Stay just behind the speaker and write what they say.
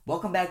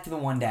Welcome back to the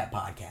One Dat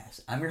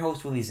Podcast. I'm your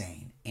host, Willie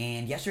Zane,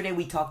 and yesterday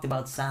we talked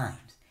about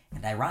signs,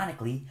 and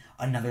ironically,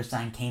 another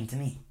sign came to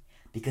me.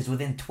 Because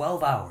within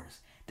 12 hours,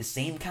 the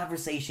same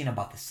conversation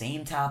about the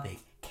same topic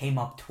came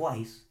up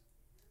twice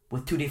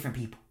with two different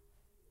people.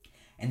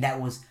 And that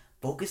was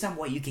focus on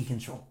what you can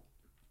control.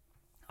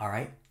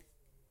 Alright?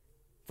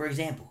 For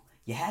example,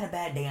 you had a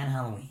bad day on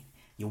Halloween.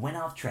 You went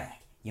off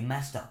track. You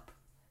messed up.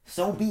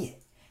 So be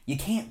it. You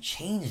can't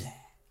change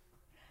that.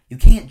 You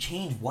can't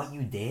change what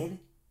you did,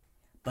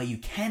 but you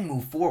can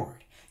move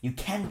forward. You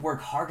can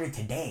work harder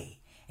today,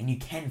 and you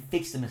can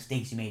fix the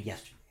mistakes you made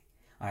yesterday.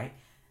 Alright?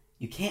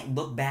 You can't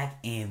look back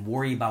and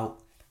worry about,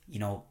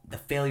 the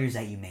failures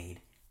that you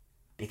made,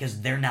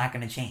 because they're not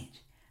going to change.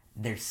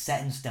 They're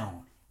set in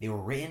stone. They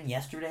were written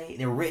yesterday.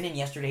 They were written in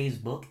yesterday's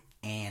book,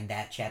 and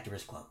that chapter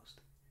is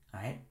closed.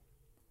 Alright?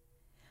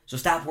 So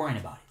stop worrying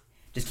about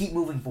it. Just keep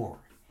moving forward.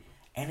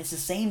 And it's the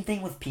same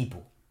thing with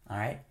people.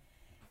 Alright?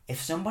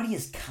 If somebody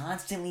is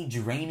constantly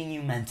draining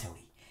you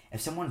mentally, if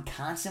someone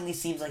constantly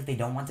seems like they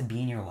don't want to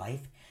be in your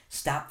life,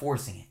 stop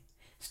forcing it.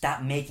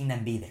 Stop making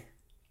them be there.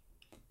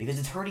 Because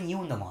it's hurting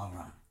you in the long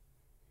run.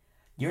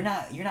 You're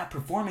not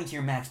performing to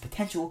your max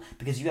potential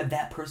because you have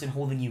that person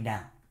holding you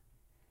down.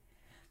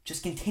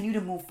 Just continue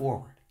to move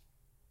forward.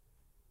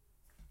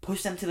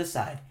 Push them to the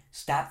side.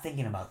 Stop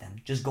thinking about them.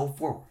 Just go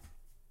forward.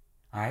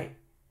 Alright?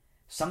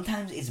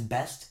 Sometimes it's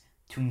best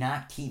to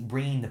not keep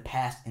bringing the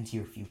past into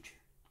your future.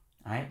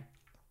 Alright?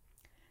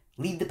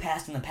 Leave the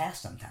past in the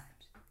past sometimes.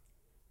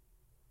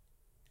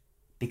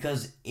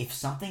 Because if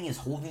something is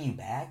holding you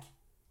back,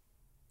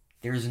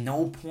 there's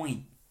no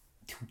point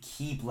to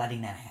keep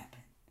letting that happen.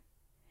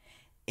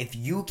 If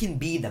you can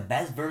be the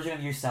best version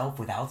of yourself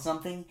without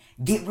something,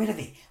 get rid of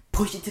it.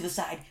 Push it to the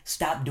side.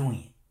 Stop doing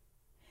it.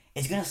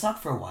 It's going to suck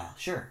for a while,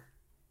 sure.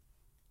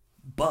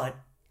 But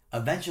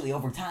eventually,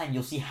 over time,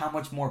 you'll see how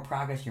much more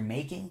progress you're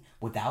making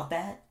without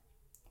that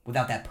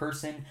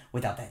person,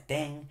 without that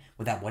thing,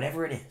 without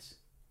whatever it is.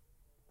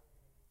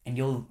 And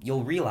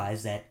you'll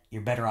realize that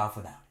you're better off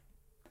without it.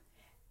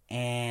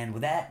 And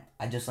with that,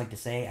 I'd just like to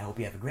say I hope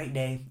you have a great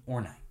day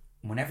or night,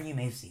 whenever you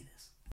may see this.